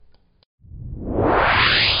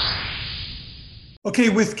Okay,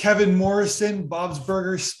 with Kevin Morrison, Bob's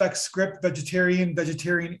Burgers, Spec Script, Vegetarian,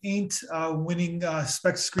 Vegetarian Ain't, winning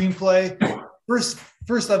Spec Screenplay. First,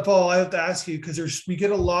 first of all, I have to ask you because we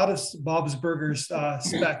get a lot of Bob's Burgers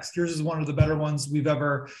specs. Yours is one of the better ones we've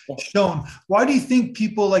ever shown. Why do you think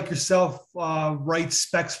people like yourself write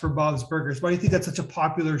specs for Bob's Burgers? Why do you think that's such a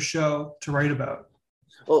popular show to write about?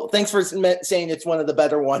 Well, thanks for saying it's one of the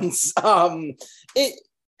better ones.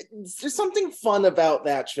 There's something fun about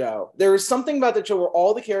that show. There is something about the show where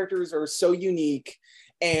all the characters are so unique,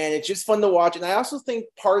 and it's just fun to watch. And I also think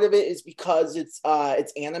part of it is because it's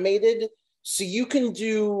animated, so you can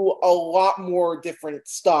do a lot more different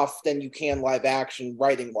stuff than you can live action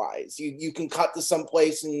writing wise. You can cut to some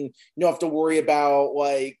place and you don't have to worry about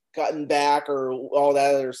like cutting back or all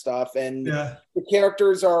that other stuff. And the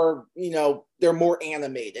characters are, they're more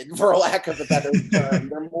animated, for lack of a better term.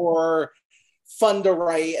 They're more fun to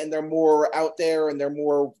write, and they're more out there, and they're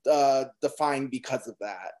more defined because of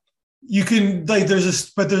that. You can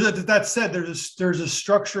that said, there's a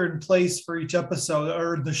structure in place for each episode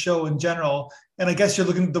or the show in general. And I guess you're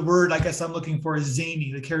looking at the word I guess I'm looking for is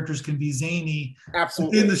zany. The characters can be zany.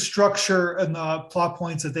 Absolutely. In the structure and the plot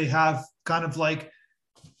points that they have, kind of like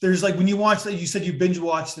there's like when you watch that, you said you binge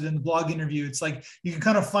watched it in the blog interview. It's like you can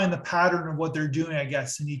kind of find the pattern of what they're doing, I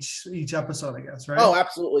guess, in each episode, I guess, right? Oh,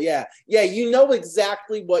 absolutely, yeah. You know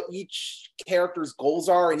exactly what each character's goals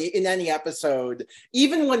are in any episode.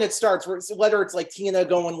 Even when it starts, whether it's like Tina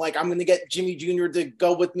going like, "I'm going to get Jimmy Jr. to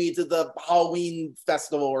go with me to the Halloween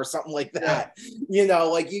festival" or something like that. Yeah.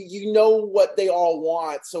 You know what they all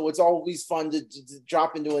want, so it's always fun to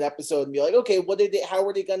drop into an episode and be like, okay,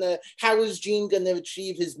 how is Gene going to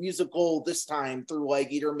achieve his musical this time through like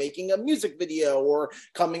either making a music video or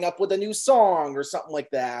coming up with a new song or something like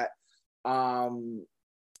that. When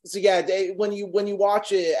you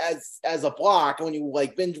watch it as a block, when you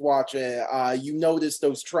like binge watch it, you notice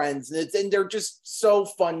those trends, and they're just so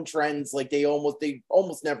fun trends. Like they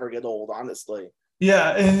almost never get old, honestly.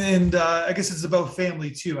 Yeah, and I guess it's about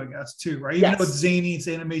family too, I guess, too, right? Even though it's zany, it's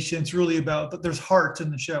animation, it's really about, but there's heart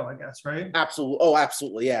in the show, I guess, right? Absolutely. Oh,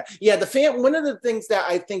 absolutely, yeah. Yeah, one of the things that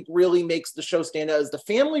I think really makes the show stand out is the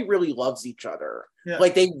family really loves each other. Yeah.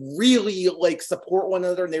 Like they really like support one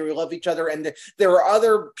another, and they really love each other. And there are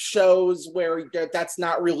other shows where that's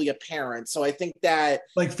not really apparent. So I think that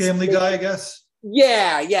like Family Guy, I guess.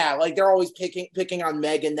 Yeah. Like they're always picking on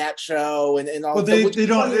Meg in that show and all. Well, they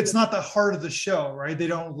don't. It's not the heart of the show, right? They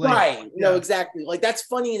don't like. Right. Yeah. No, exactly. Like that's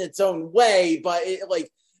funny in its own way, but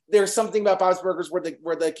there's something about Bob's Burgers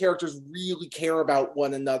where the characters really care about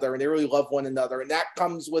one another and they really love one another, and that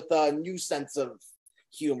comes with a new sense of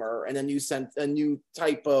humor and a new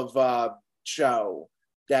type of show.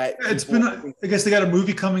 That it's been. I guess they got a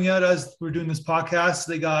movie coming out as we're doing this podcast.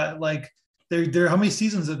 They got like. They're how many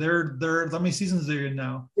seasons are there? How many seasons are they in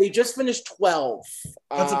now? They just finished 12.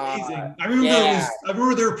 That's amazing. I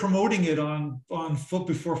remember they were promoting it on foot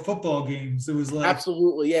before football games. It was like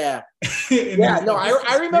absolutely, yeah.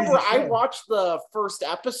 I remember I watched the first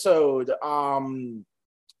episode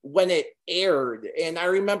when it aired, and I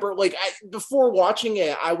remember before watching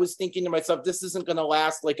it, I was thinking to myself, this isn't gonna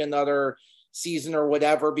last like another season or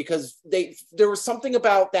whatever, because there was something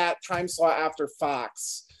about that time slot after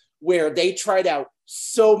Fox where they tried out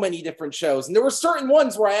so many different shows. And there were certain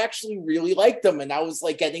ones where I actually really liked them, and I was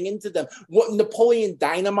like getting into them. What Napoleon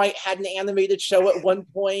Dynamite had an animated show at one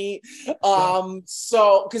point.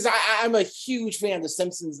 So, because I'm a huge fan of The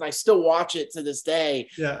Simpsons, and I still watch it to this day.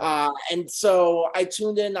 Yeah. And so I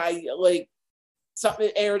tuned in,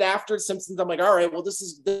 something aired after The Simpsons. I'm like, all right, well, this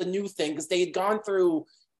is the new thing, because they had gone through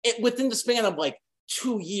it within the span of like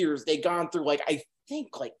 2 years. They'd gone through I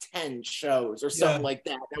think 10 shows or something like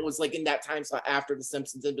that. That was like in that time slot after The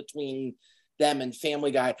Simpsons, in between them and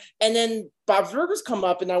Family Guy. And then Bob's Burgers come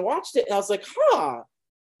up, and I watched it, and I was like,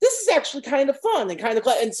 this is actually kind of fun and kind of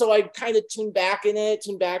glad. And so I kind of tuned back the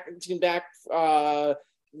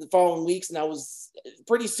following weeks, and I was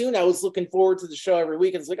looking forward to the show every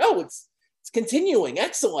week. And it's like, oh, it's continuing,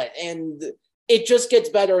 excellent. And it just gets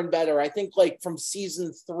better and better. I think from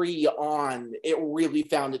season 3 on, it really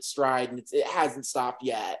found its stride, and it hasn't stopped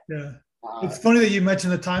yet. Yeah. It's funny that you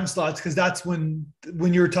mentioned the time slots, because that's when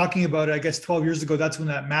you were talking about it, I guess 12 years ago, that's when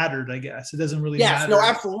that mattered, I guess. It doesn't really matter. Yes, no,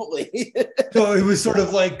 absolutely. So it was sort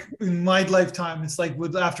of like in my lifetime, it's like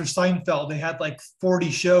after Seinfeld, they had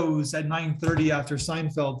 40 shows at 9:30 after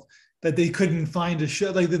Seinfeld that they couldn't find a show.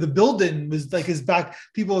 Like the building was is back.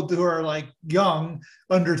 People who are young,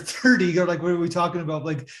 under 30, are like, what are we talking about?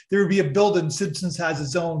 There would be a building. Simpsons has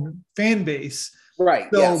its own fan base. Right.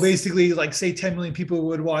 So Yes. basically, like say 10 million people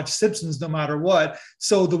would watch Simpsons no matter what.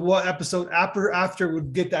 So the what episode after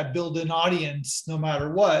would get that built-in audience no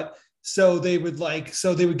matter what. So they would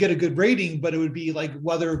get a good rating, but it would be like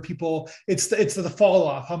whether people it's the fall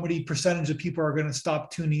off, how many percentage of people are going to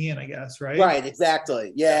stop tuning in, I guess, right? Right.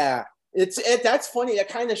 Exactly. Yeah. That's funny. That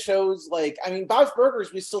kind of shows, like, I mean, Bob's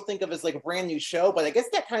Burgers we still think of as like a brand new show, but I guess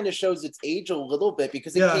that kind of shows its age a little bit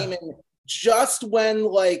because it Yeah. came in just when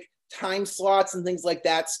like time slots and things like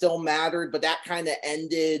that still mattered, but that kind of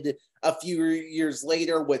ended a few years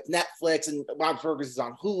later with Netflix, and Bob's Burgers is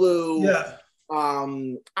on Hulu. Yeah.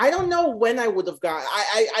 I don't know when I would have got.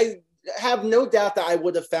 I have no doubt that I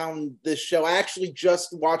would have found this show. I actually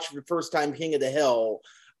just watched for the first time King of the Hill,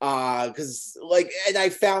 because like, and I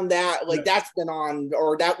found that like that's been on,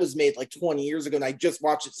 or that was made like 20 years ago, and I just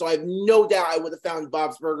watched it, so I have no doubt I would have found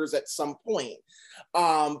Bob's Burgers at some point.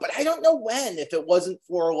 But I don't know when, if it wasn't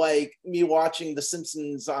for like me watching The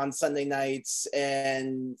Simpsons on Sunday nights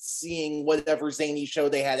and seeing whatever zany show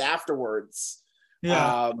they had afterwards.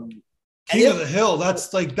 Yeah. Um, King of the Hill.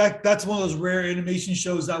 That's like that's one of those rare animation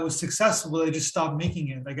shows that was successful. They just stopped making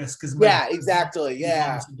it, I guess, because yeah, exactly.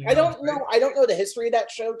 Yeah, I don't know. Right? I don't know the history of that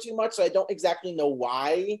show too much, so I don't exactly know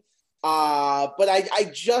why. But I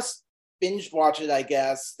just binged watched it, I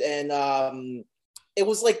guess, and it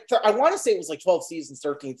was like I want to say it was like 12 seasons,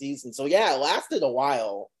 13 seasons. So yeah, it lasted a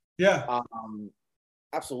while. Yeah.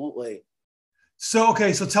 Absolutely. So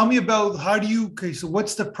tell me about so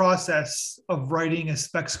what's the process of writing a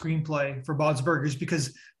spec screenplay for Bob's Burgers?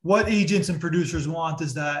 Because what agents and producers want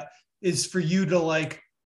is for you to like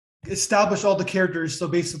establish all the characters. So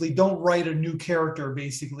basically don't write a new character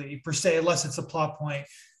basically per se, unless it's a plot point,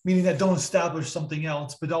 meaning that don't establish something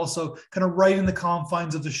else, but also kind of write in the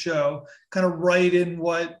confines of the show, kind of write in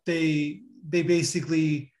what they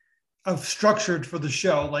basically of structured for the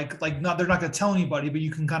show, like not they're not going to tell anybody, but you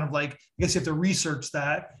can kind of like, I guess you have to research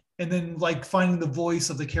that and then like finding the voice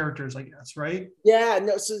of the characters, I guess, right? Yeah,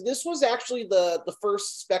 no, so this was actually the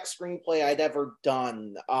first spec screenplay I'd ever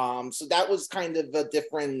done. So that was kind of a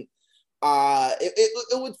different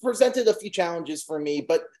it was presented a few challenges for me,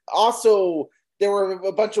 but also there were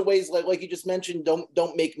a bunch of ways, like you just mentioned,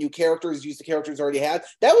 don't make new characters, use the characters already had.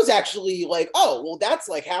 That was actually like, oh, well, that's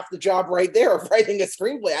like half the job right there of writing a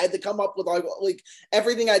screenplay. I had to come up with like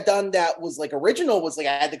everything I'd done that was like original was like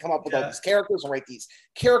I had to come up with all these characters and write these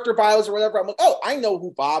character bios or whatever. I'm like, oh, I know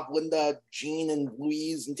who Bob, Linda, Gene, and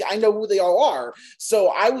Louise, and I know who they all are. So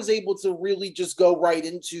I was able to really just go right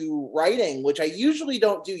into writing, which I usually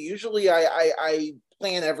don't do. Usually I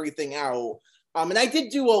plan everything out. And I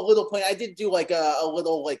did do a little plan. I did do like a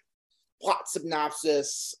little like plot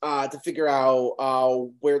synopsis to figure out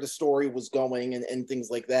where the story was going and things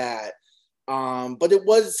like that. But it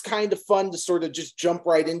was kind of fun to sort of just jump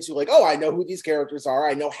right into like, oh, I know who these characters are.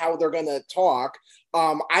 I know how they're going to talk.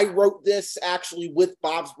 I wrote this actually with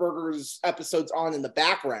Bob's Burgers episodes on in the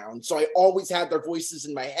background. So I always had their voices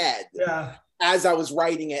in my head as I was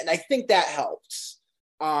writing it. And I think that helps.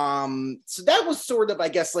 So that was sort of, I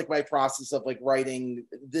guess, like my process of like writing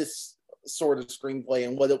this sort of screenplay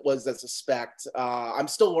and what it was as a spec. I'm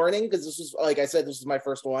still learning because this was, like I said, this was my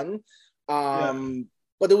first one.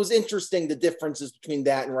 But it was interesting, the differences between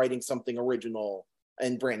that and writing something original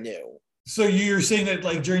and brand new. So you're saying that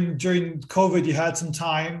like during COVID, you had some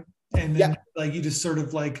time and then like you just sort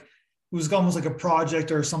of like, it was almost like a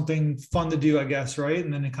project or something fun to do, I guess, right?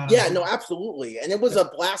 And then it kind of... no, absolutely. And it was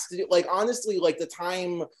a blast to do. Like, honestly, like the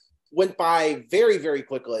time went by very, very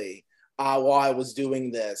quickly while I was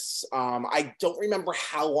doing this. I don't remember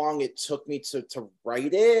how long it took me to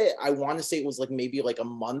write it. I want to say it was like maybe like a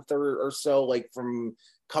month or so, like from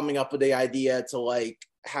coming up with the idea to like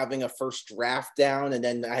having a first draft down. And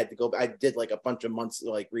then I did like a bunch of months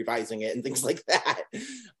like revising it and things like that.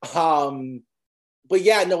 But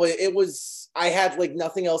yeah, no, it was, I had like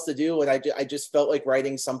nothing else to do. And I just felt like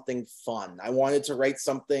writing something fun. I wanted to write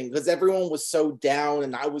something because everyone was so down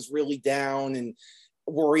and I was really down and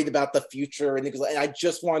worried about the future. And I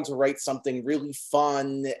just wanted to write something really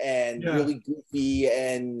fun and really goofy.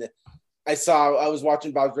 And I was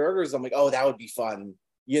watching Bob's Burgers. I'm like, oh, that would be fun.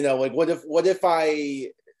 You know, like what if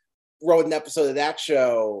I wrote an episode of that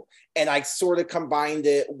show and I sort of combined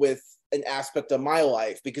it with an aspect of my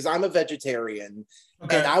life, because I'm a vegetarian.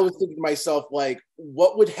 And I was thinking to myself, like,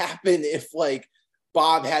 what would happen if like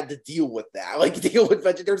Bob had to deal with that, like deal with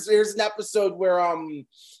vegetarians? There's an episode where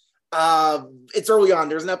it's early on,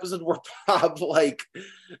 there's an episode where Bob like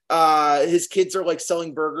his kids are like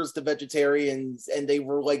selling burgers to vegetarians and they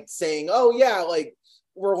were like saying, oh yeah, like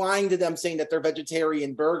we're lying to them saying that they're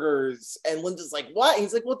vegetarian burgers. And Linda's like, what? And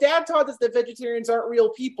he's like, well, Dad taught us that vegetarians aren't real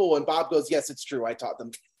people. And Bob goes, yes, it's true. I taught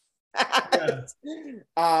them.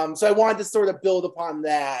 So I wanted to sort of build upon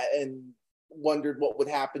that and wondered what would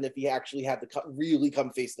happen if he actually had to really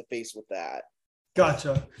come face to face with that.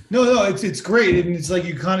 Gotcha. No, it's great, and it's like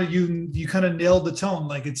you kind of nailed the tone.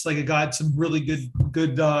 Like it's like it got some really good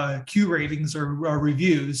Q ratings or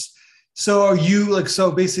reviews. So are you like,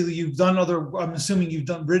 so basically you've done I'm assuming you've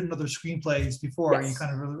written other screenplays before. Yes. You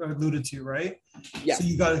kind of alluded to, right? Yeah. So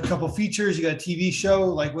you got a couple features, you got a TV show.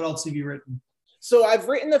 Like what else have you written? So I've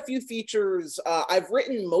written a few features. I've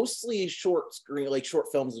written mostly short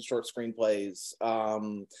films and short screenplays.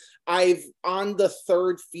 I've on the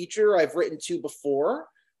third feature, I've written 2 before.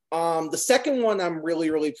 The second one I'm really,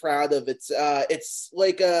 really proud of. It's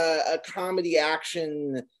like a comedy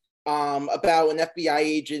action about an FBI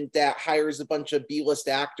agent that hires a bunch of B-list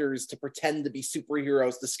actors to pretend to be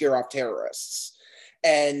superheroes to scare off terrorists.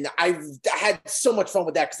 And I had so much fun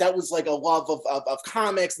with that because that was like a love of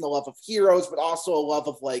comics and the love of heroes, but also a love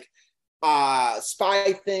of like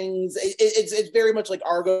spy things. It's very much like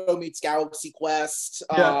Argo meets Galaxy Quest.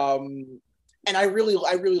 Yeah. And I really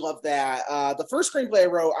love that. The first screenplay I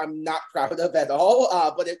wrote, I'm not proud of at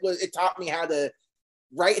all, but it taught me how to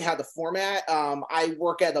write and how to format. I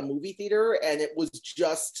work at a movie theater, and it was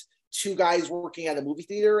just 2 guys working at a movie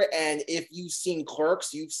theater, and if you've seen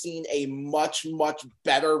Clerks, you've seen a much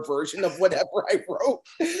better version of whatever I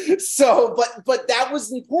wrote. So but that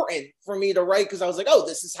was important for me to write because I was like, oh,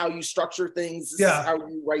 this is how you structure things. This is how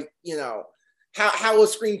you write, how a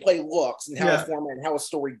screenplay looks and how a format and how a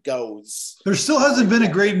story goes. There still hasn't been a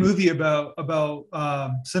great movie about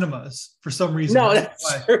cinemas for some reason. No,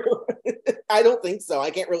 that's true. I don't think so.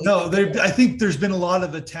 I can't really. No, I think there's been a lot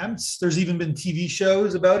of attempts. There's even been TV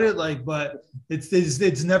shows about it, but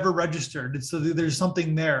it's never registered. So there's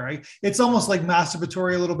something there, right? It's almost like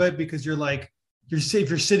masturbatory a little bit because if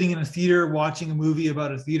you're sitting in a theater watching a movie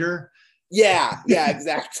about a theater. Yeah,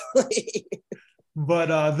 exactly.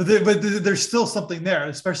 But there's still something there,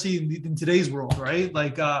 especially in today's world, right?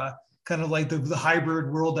 Like kind of like the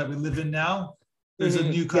hybrid world that we live in now. There's a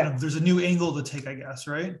new there's a new angle to take, I guess,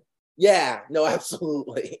 right? Yeah, no,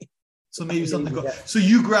 absolutely. So maybe something. So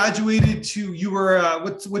you graduated you were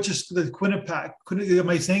which is the Quinnipiac? Am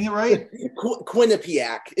I saying it right?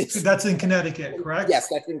 Quinnipiac. That's in Connecticut, correct? Yes,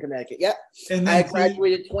 that's in Connecticut. Yep. And then I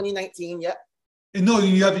graduated 2019. Yep. And no,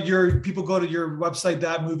 you have people go to your website,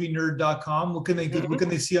 thatmovienerd.com. What can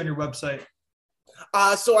they see on your website?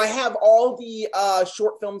 So I have all the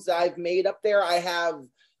short films that I've made up there. I have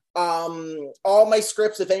all my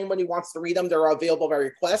scripts. If anybody wants to read them, they're available by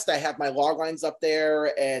request. I have my log lines up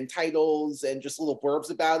there and titles and just little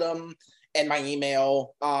blurbs about them, and my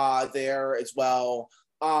email there as well.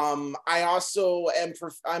 I also am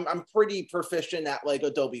I'm pretty proficient at like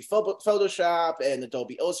Adobe Photoshop and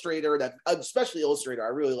Adobe Illustrator. That especially Illustrator, I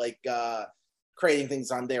really like creating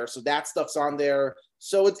things on there. So that stuff's on there.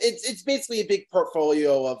 So it's basically a big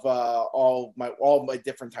portfolio of all my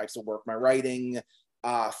different types of work, my writing,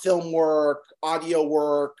 film work, audio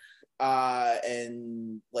work,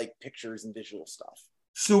 and like pictures and visual stuff.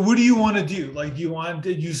 So what do you want to do? Like,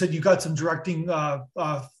 you said you got some directing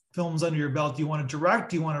films under your belt. Do you want to direct?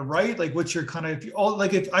 Do you want to write? Like, what's your kind of,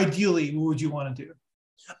 if ideally, what would you want to do?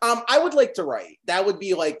 I would like to write. That would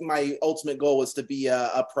be like my ultimate goal, is to be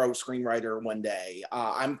a pro screenwriter one day.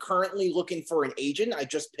 I'm currently looking for an agent. I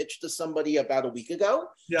just pitched to somebody about a week ago.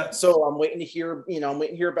 Yeah. So I'm waiting to hear,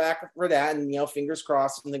 back for that, and, fingers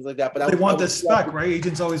crossed and things like that. But they want the spec, right?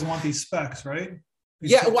 Agents always want these specs, right?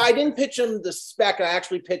 Yeah. Well, I didn't pitch them the spec. I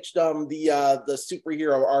actually pitched them the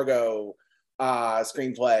superhero Argo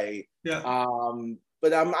screenplay. Yeah.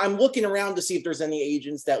 But I'm looking around to see if there's any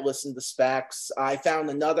agents that listen to specs. I found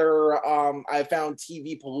I found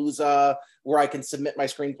TV Palooza where I can submit my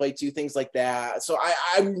screenplay to, things like that. So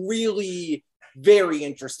I'm really very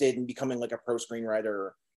interested in becoming like a pro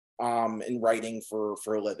screenwriter and writing for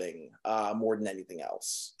a living more than anything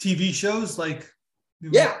else. TV shows, like?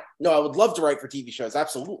 Yeah, no, I would love to write for TV shows.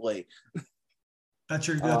 Absolutely. That's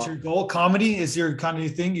your goal. Comedy is your kind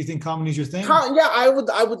of thing. You think comedy is your thing? Yeah, I would.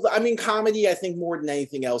 I mean, comedy, I think more than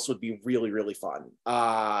anything else would be really, really fun.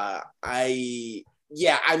 I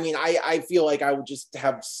feel like I would just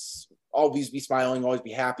always be smiling, always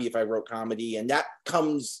be happy if I wrote comedy, and that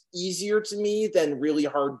comes easier to me than really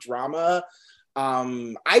hard drama.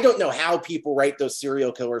 I don't know how people write those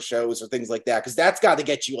serial killer shows or things like that, because that's got to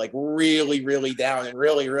get you like really, really down and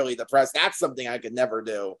really, really depressed. That's something I could never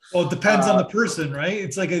do. Well, it depends on the person, right?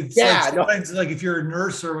 It's like Yeah, no, sometimes like if you're a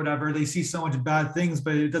nurse or whatever, they see so much bad things,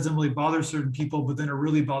 but it doesn't really bother certain people, but then it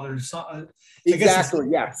really bothers some. I guess it's exactly.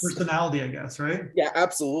 Yes. personality, I guess, right? Yeah,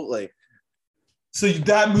 absolutely. So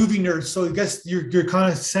that movie nerd. So I guess you're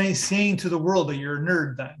kind of saying to the world that you're a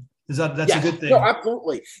nerd. Then that's a Yeah, good thing. no,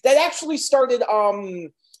 absolutely. That actually started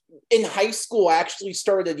in high school. I actually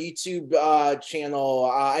started a YouTube channel.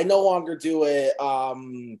 I no longer do it,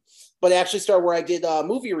 but I actually started where I did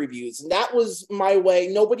movie reviews, and that was my way.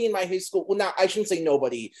 Nobody in my high school, well, not I shouldn't say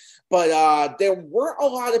nobody, but there weren't a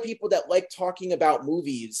lot of people that like talking about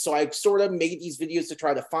movies. So I sort of made these videos to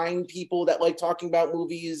try to find people that like talking about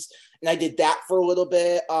movies, and I did that for a little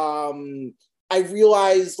bit. I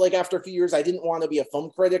realized like after a few years, I didn't want to be a film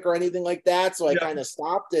critic or anything like that. So I kind of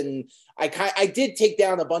stopped, and I did take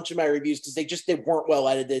down a bunch of my reviews because they weren't well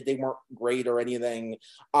edited. They weren't great or anything.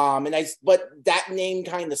 But that name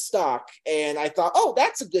kind of stuck, and I thought, oh,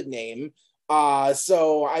 that's a good name.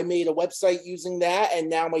 So I made a website using that, and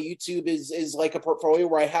now my YouTube is like a portfolio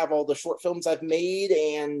where I have all the short films I've made,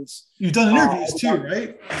 and you've done interviews too,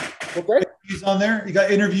 right? Okay. Interviews on there. You got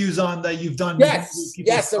interviews on that you've done.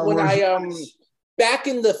 Yes. So when I back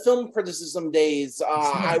in the film criticism days,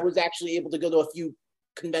 I was actually able to go to a few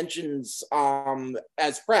conventions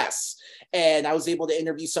as press, and I was able to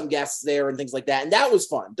interview some guests there and things like that, and that was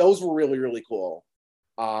fun. Those were really, really cool.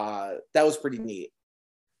 That was pretty neat.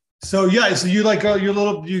 So yeah, so you like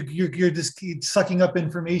you're just sucking up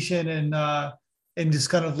information and just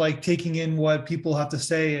kind of like taking in what people have to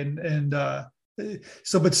say and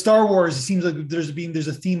so but Star Wars, it seems like there's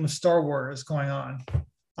a theme of Star Wars going on.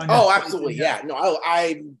 Oh, absolutely. Yeah. No,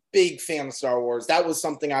 I'm big fan of Star Wars. That was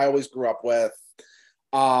something I always grew up with.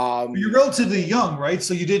 You're relatively young, right?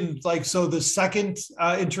 So you didn't like, so the second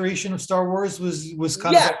iteration of Star Wars was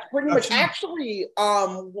kind of pretty much. Actually,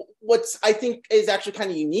 what's I think is actually kind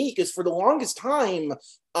of unique is for the longest time,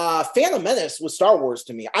 Phantom Menace was Star Wars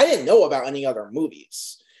to me. I didn't know about any other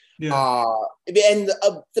movies. Yeah. And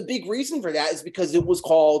the big reason for that is because it was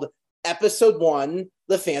called Episode 1,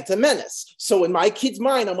 The Phantom Menace. So in my kid's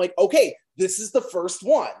mind, I'm like, okay, this is the first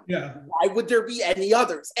one. Yeah. Why would there be any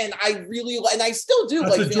others? And I still do.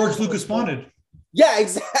 That's like what George Lucas wanted. Yeah,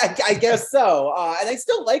 exactly. I guess so. And I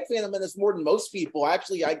still like Phantom Menace more than most people.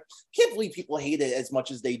 Actually, I can't believe people hate it as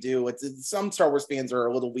much as they do. It's some Star Wars fans are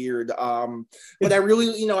a little weird. But I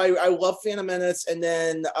really, I love Phantom Menace. And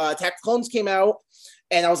then Attack the Clones came out.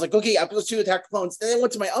 And I was like, okay, episode 2, Attack the Clones. Then I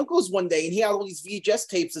went to my uncle's one day, and he had all these VHS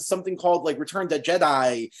tapes of something called like Return to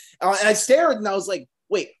Jedi. And I stared, and I was like,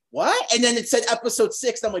 wait, what? And then it said episode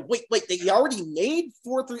 6. And I'm like, wait, they already made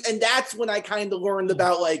 4 through. And that's when I kind of learned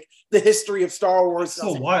about like the history of Star Wars.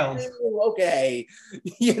 That's so wild. Oh, okay,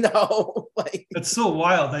 like that's so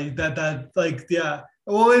wild. That like, yeah.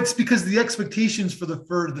 Well, it's because the expectations for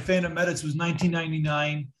the Phantom Menace was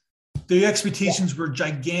 1999. The expectations were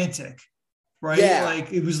gigantic. Right? Yeah.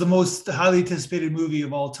 Like it was the most highly anticipated movie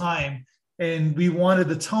of all time. And we wanted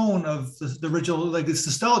the tone of the original, like it's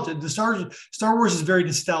nostalgic. The Star Wars is very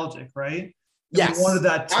nostalgic, right? And yes. We wanted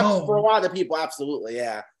that tone. For a lot of people, absolutely,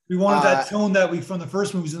 yeah. We wanted that tone that we from the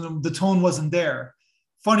first movies, and the tone wasn't there.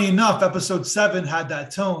 Funny enough, episode 7 had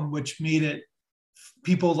that tone, which made it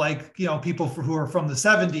people like, people who are from the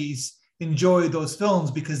 70s enjoy those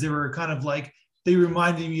films because they were kind of like, they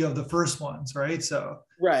reminded me of the first ones, right? So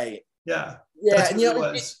right. Yeah. Yeah, and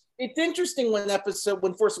it's interesting when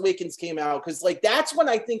Force Awakens came out, because like that's when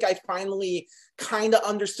I think I finally kind of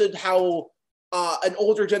understood how an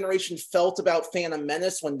older generation felt about Phantom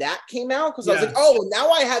Menace when that came out. Because I was like, oh,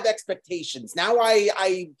 now I have expectations. Now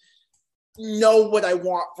I know what I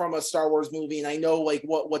want from a Star Wars movie, and I know like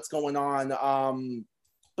what's going on.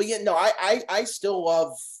 But yeah, no, I still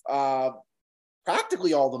love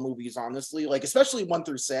practically all the movies, honestly, like especially 1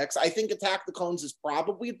 through 6. I think Attack the Clones is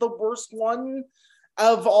probably the worst one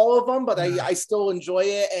of all of them, but I still enjoy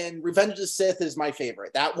it. And Revenge of the Sith is my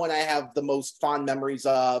favorite. That one I have the most fond memories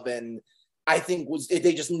of, and I think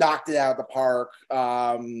they just knocked it out of the park.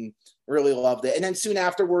 Really loved it. And then soon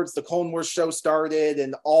afterwards, the Clone Wars show started,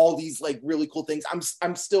 and all these like really cool things.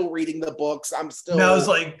 I'm still reading the books. Now it's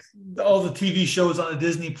like all the TV shows on the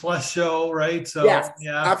Disney Plus show, right? So yes,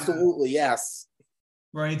 absolutely, yes.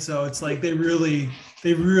 Right, so it's like they really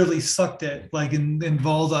sucked it, like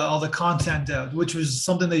involved all the content out, which was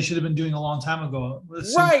something they should have been doing a long time ago.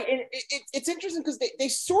 Right, and it's interesting because they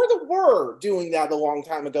sort of were doing that a long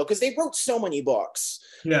time ago because they wrote so many books.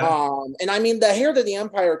 Yeah. And I mean, the Heir to the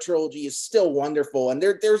Empire trilogy is still wonderful, and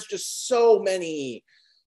there's just so many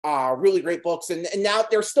Really great books, and now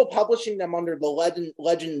they're still publishing them under the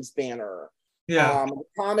Legends banner. Yeah.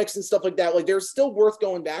 Comics and stuff like that. Like, they're still worth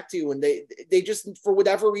going back to, and they just, for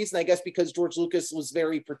whatever reason, I guess because George Lucas was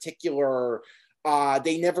very particular,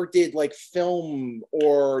 they never did like film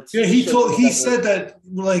or TV he said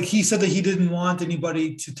that he didn't want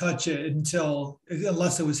anybody to touch it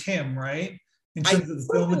unless it was him, right? In terms of the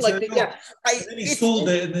film material. Then he sold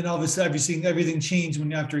it, and then obviously everything changed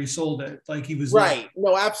after he sold it. Like, he was right.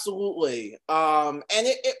 No, absolutely. And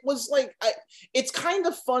it was like, it's kind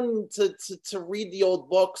of fun to read the old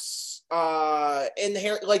books. And the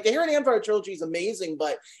Harry and the Empire trilogy is amazing,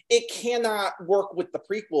 but it cannot work with the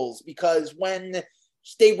prequels, because when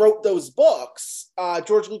they wrote those books,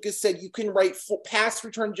 George Lucas said you can write past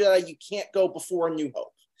Return of the Jedi, you can't go before A New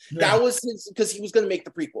Hope. Yeah. That was because he was going to make the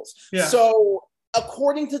prequels. Yeah. So,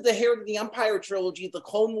 according to the Heir to the Empire trilogy, the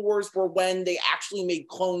Clone Wars were when they actually made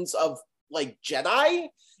clones of like Jedi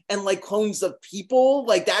and like clones of people.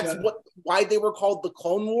 Like, that's why they were called the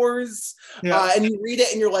Clone Wars. Yeah. And you read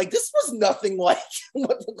it and you're like, this was nothing like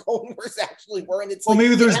what the Clone Wars actually were. And it's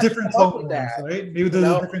maybe there's different Clone Wars, right? Maybe there's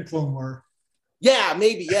a different Clone War. Yeah,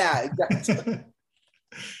 maybe. Yeah, exactly.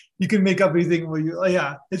 You can make up anything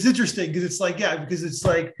it's interesting because it's like, because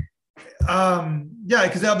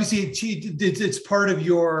obviously it's part of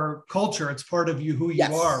your culture, it's part of you, who you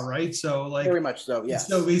are, right? So like, very much so. Yeah.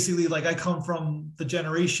 So basically, like, I come from the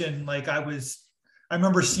generation, like, I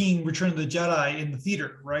remember seeing Return of the Jedi in the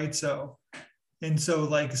theater, right? So then there's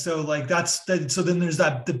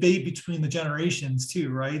that debate between the generations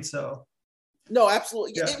too, right? So no,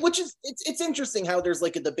 absolutely. Yeah. Which is, it's interesting how there's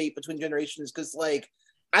like a debate between generations, because like,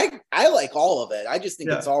 I like all of it. I just think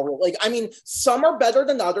it's all like, I mean, some are better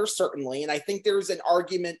than others, certainly. And I think there's an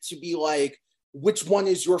argument to be like, which one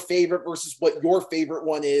is your favorite versus what your favorite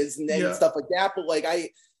one is, and then stuff like that. But like,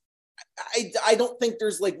 I don't think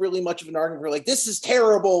there's like really much of an argument where like, this is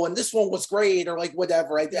terrible and this one was great, or like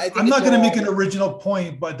whatever. I think I'm not going to make an original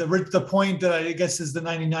point, but the point that I guess is the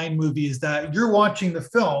 99 movie is that you're watching the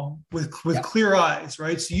film with clear eyes,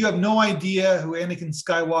 right? So you have no idea who Anakin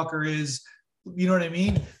Skywalker is. You know what I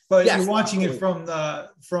mean? But you're watching it from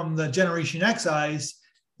the Generation X eyes.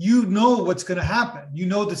 You know what's going to happen. You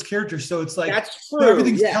know this character, so it's like, that's true.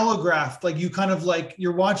 Everything's telegraphed. Like, you kind of like,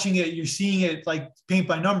 you're watching it, you're seeing it like paint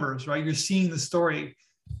by numbers, right? You're seeing the story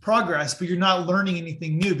progress, but you're not learning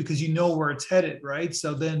anything new because you know where it's headed, right?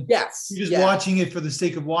 So then you're just watching it for the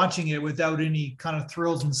sake of watching it without any kind of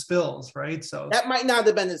thrills and spills, right? So that might not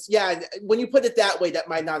have been when you put it that way, that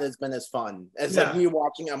might not have been as fun as like me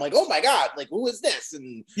watching it. I'm like, oh my god, like, who is this?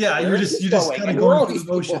 And you're just kind of going through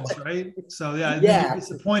the motions, right? So you're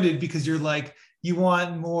disappointed because you're like, you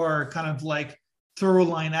want more kind of like thorough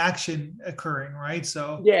line action occurring, right?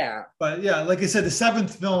 So but like I said, the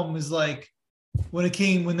seventh film is like, when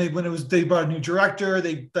they brought a new director,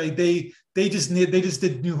 they just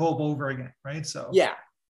did New Hope over again, right? So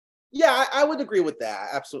I would agree with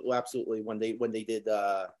that. Absolutely. When they did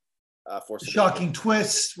Force shocking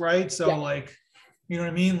twist, right? So like, you know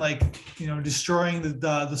what I mean? Like, you know, destroying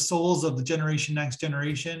the souls of the next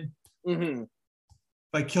generation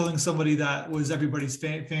by killing somebody that was everybody's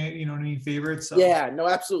fan, you know what I mean, favorite. So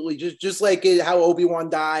absolutely. Just like how Obi-Wan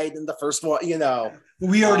died in the first one, you know.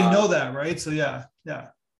 We already know that, right? So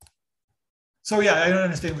So I don't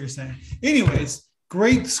understand what you're saying. Anyways,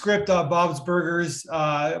 great script, Bob's Burgers.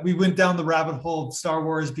 We went down the rabbit hole of Star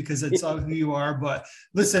Wars because it's who you are. But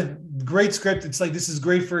listen, great script. It's like, this is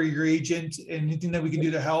great for your agent, and anything that we can do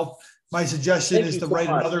to help. My suggestion is to write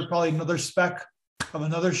another spec of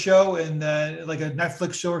another show, and like a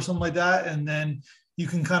Netflix show or something like that, and then you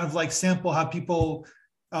can kind of like sample how people.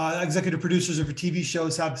 Executive producers of your TV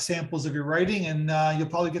shows have samples of your writing, and you'll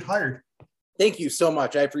probably get hired. Thank you so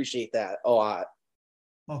much. I appreciate that a lot.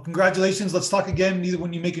 Well, congratulations. Let's talk again, either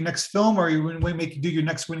when you make your next film or when you do your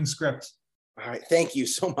next winning script. All right. Thank you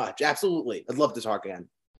so much. Absolutely. I'd love to talk again.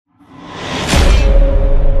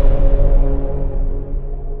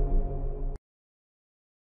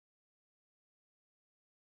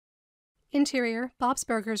 Interior, Bob's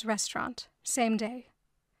Burgers restaurant, same day.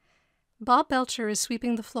 Bob Belcher is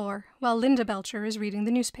sweeping the floor, while Linda Belcher is reading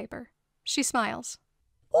the newspaper. She smiles.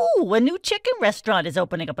 Ooh, a new chicken restaurant is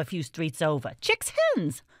opening up a few streets over. Chick's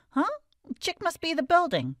Hens. Huh? Chick must be the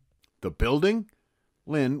building. The building?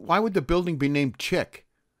 Lynn, why would the building be named Chick?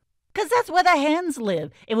 'Cause that's where the hens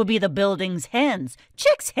live. It would be the building's hens.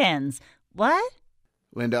 Chick's Hens. What?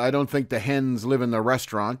 Linda, I don't think the hens live in the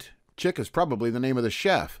restaurant. Chick is probably the name of the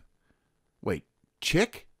chef. Wait,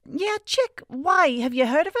 Chick? Yeah, Chick. Why? Have you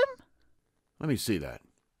heard of him? Let me see that.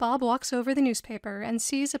 Bob walks over the newspaper and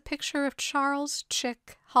sees a picture of Charles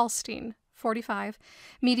Chick Hallstein, 45,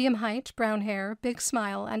 medium height, brown hair, big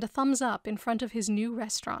smile, and a thumbs up in front of his new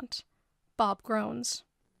restaurant. Bob groans.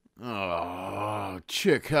 Oh,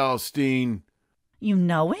 Chick Halstein. You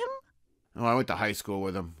know him? Oh, I went to high school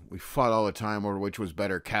with him. We fought all the time over which was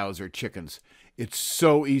better, cows or chickens. It's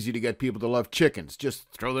so easy to get people to love chickens. Just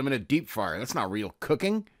throw them in a deep fryer. That's not real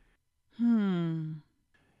cooking.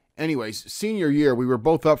 Anyways, senior year, we were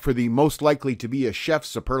both up for the most likely to be a chef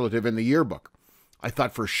superlative in the yearbook. I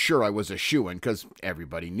thought for sure I was a shoo-in because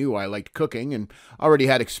everybody knew I liked cooking and already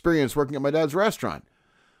had experience working at my dad's restaurant.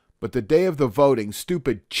 But the day of the voting,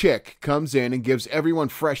 stupid Chick comes in and gives everyone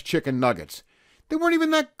fresh chicken nuggets. They weren't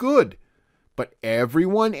even that good. But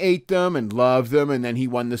everyone ate them and loved them, and then he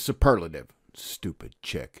won the superlative. Stupid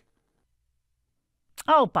Chick.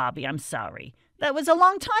 Oh, Bobby, I'm sorry. That was a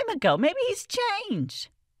long time ago. Maybe he's changed.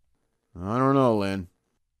 I don't know, Lynn.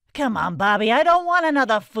 Come on, Bobby. I don't want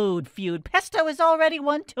another food feud. Pesto is already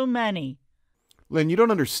one too many. Lynn, you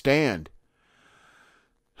don't understand.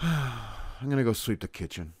 I'm going to go sweep the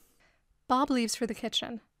kitchen. Bob leaves for the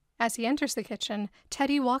kitchen. As he enters the kitchen,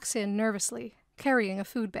 Teddy walks in nervously, carrying a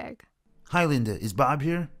food bag. Hi, Linda. Is Bob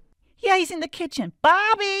here? Yeah, he's in the kitchen.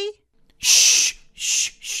 Bobby! Shh,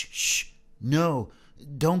 shh, shh, shh. No,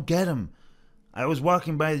 don't get him. I was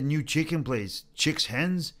walking by the new chicken place, Chick's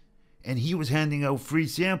Hens, and he was handing out free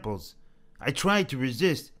samples. I tried to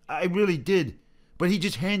resist. I really did. But he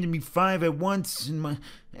just handed me 5 at once,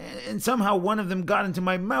 and somehow one of them got into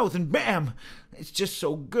my mouth, and bam! It's just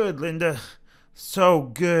so good, Linda. So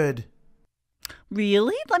good.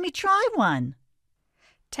 Really? Let me try one.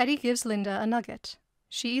 Teddy gives Linda a nugget.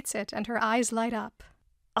 She eats it, and her eyes light up.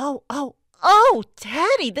 Oh,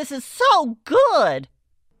 Teddy, this is so good.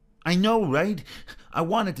 I know, right? I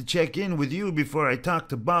wanted to check in with you before I talk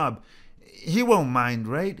to Bob. He won't mind,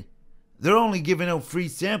 right? They're only giving out free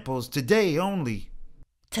samples today only.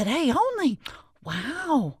 Today only?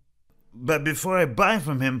 Wow. But before I buy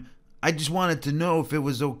from him, I just wanted to know if it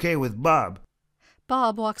was okay with Bob.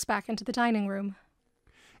 Bob walks back into the dining room.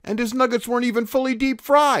 And his nuggets weren't even fully deep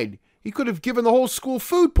fried. He could have given the whole school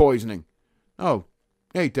food poisoning. Oh,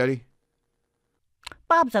 hey, Teddy.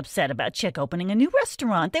 Bob's upset about Chick opening a new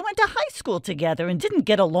restaurant. They went to high school together and didn't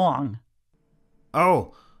get along.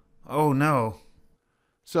 Oh no.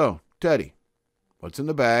 So, Teddy, what's in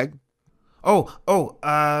the bag?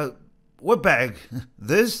 What bag?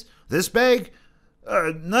 This bag?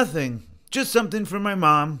 Nothing. Just something for my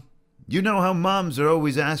mom. You know how moms are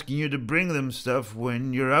always asking you to bring them stuff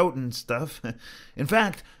when you're out and stuff. In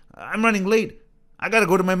fact, I'm running late. I gotta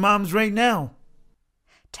go to my mom's right now.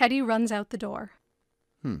 Teddy runs out the door.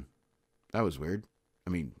 That was weird. I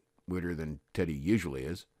mean, weirder than Teddy usually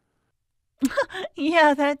is.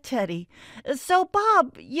 Yeah, that Teddy. So,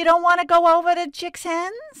 Bob, you don't want to go over to Chick's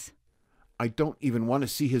Hens? I don't even want to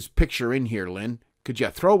see his picture in here, Lynn. Could you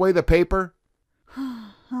throw away the paper?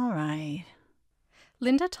 All right.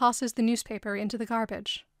 Linda tosses the newspaper into the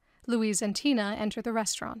garbage. Louise and Tina enter the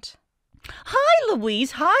restaurant. Hi,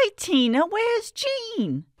 Louise. Hi, Tina. Where's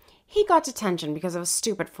Gene? He got detention because of a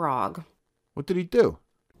stupid frog. What did he do?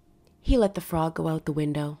 He let the frog go out the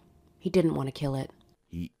window. He didn't want to kill it.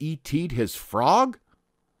 He E.T'd his frog?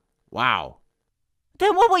 Wow.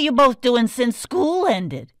 Then what were you both doing since school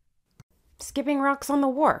ended? Skipping rocks on the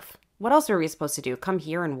wharf. What else were we supposed to do? Come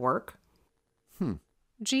here and work?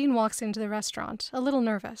 Jean walks into the restaurant, a little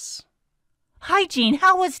nervous. Hi, Gene.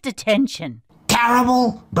 How was detention?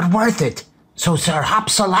 Terrible, but worth it, so Sir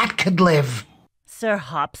Hopsalot could live. Sir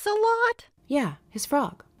Hopsalot? Yeah, his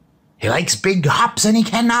frog. He likes big hops and he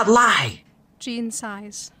cannot lie. Jean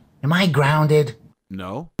sighs. Am I grounded?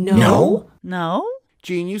 No. No? No?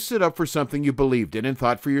 Gene, you stood up for something you believed in and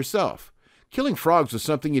thought for yourself. Killing frogs was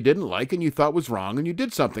something you didn't like and you thought was wrong and you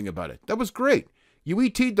did something about it. That was great. You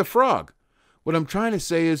E.T'd the frog. What I'm trying to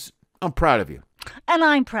say is, I'm proud of you. And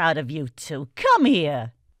I'm proud of you, too. Come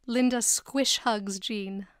here. Linda squish hugs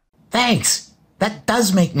Jean. Thanks. That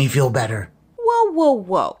does make me feel better.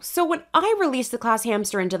 Whoa. So when I released the class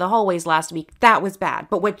hamster into the hallways last week, that was bad.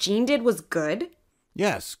 But what Jean did was good?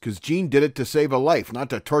 Yes, because Gene did it to save a life,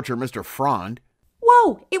 not to torture Mr. Frond.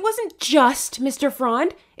 Whoa, it wasn't just Mr.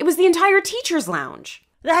 Frond. It was the entire teacher's lounge.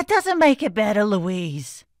 That doesn't make it better,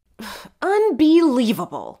 Louise.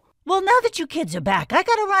 Unbelievable. Well, now that you kids are back, I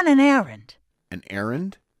gotta run an errand. An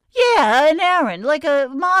errand? Yeah, an errand. Like a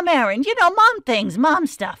mom errand. You know, mom things, mom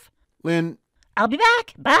stuff. Lynn. I'll be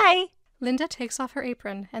back. Bye. Linda takes off her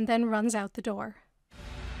apron and then runs out the door.